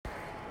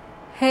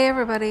Hey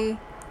everybody,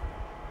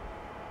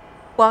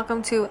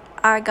 welcome to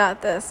I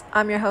Got This.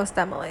 I'm your host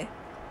Emily.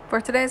 For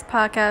today's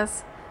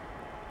podcast,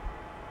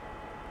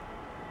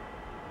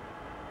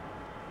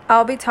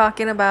 I'll be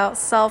talking about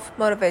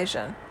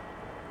self-motivation.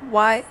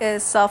 Why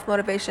is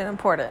self-motivation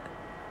important?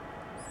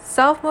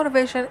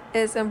 Self-motivation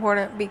is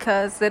important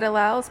because it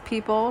allows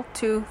people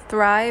to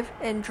thrive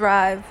and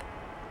drive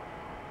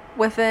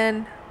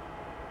within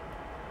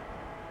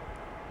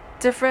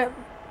different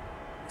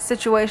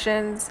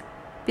situations,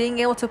 being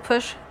able to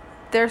push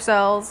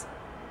themselves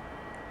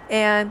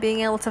and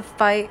being able to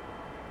fight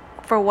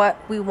for what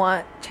we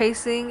want,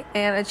 chasing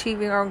and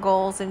achieving our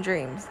goals and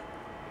dreams.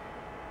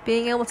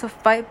 Being able to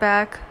fight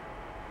back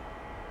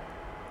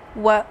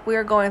what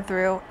we're going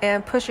through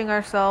and pushing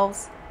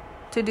ourselves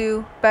to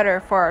do better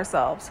for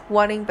ourselves,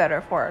 wanting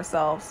better for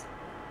ourselves.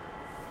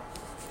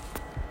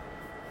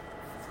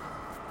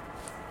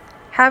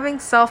 Having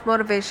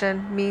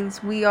self-motivation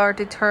means we are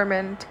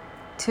determined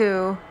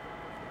to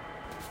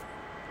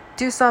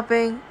do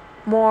something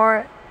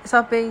more,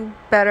 something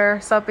better,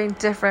 something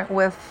different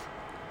with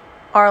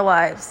our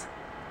lives.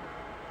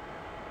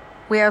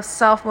 We have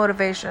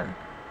self-motivation.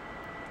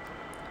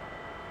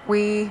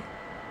 We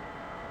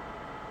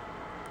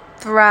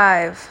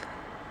thrive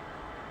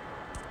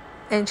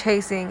in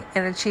chasing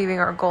and achieving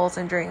our goals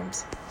and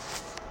dreams.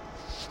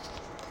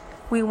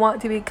 We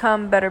want to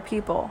become better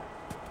people.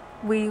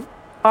 We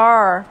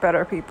are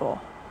better people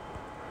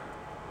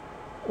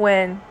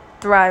when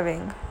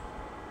thriving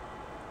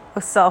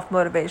with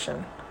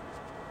self-motivation.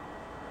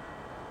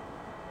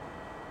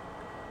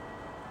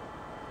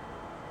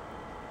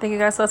 Thank you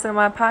guys for listening to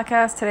my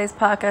podcast. Today's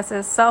podcast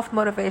is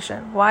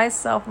self-motivation. Why is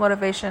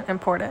self-motivation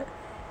important?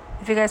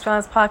 If you guys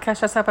found this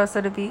podcast, this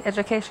episode to be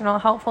educational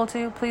and helpful to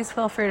you, please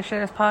feel free to share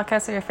this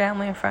podcast with your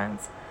family and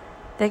friends.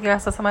 Thank you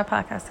guys for listening to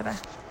my podcast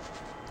today.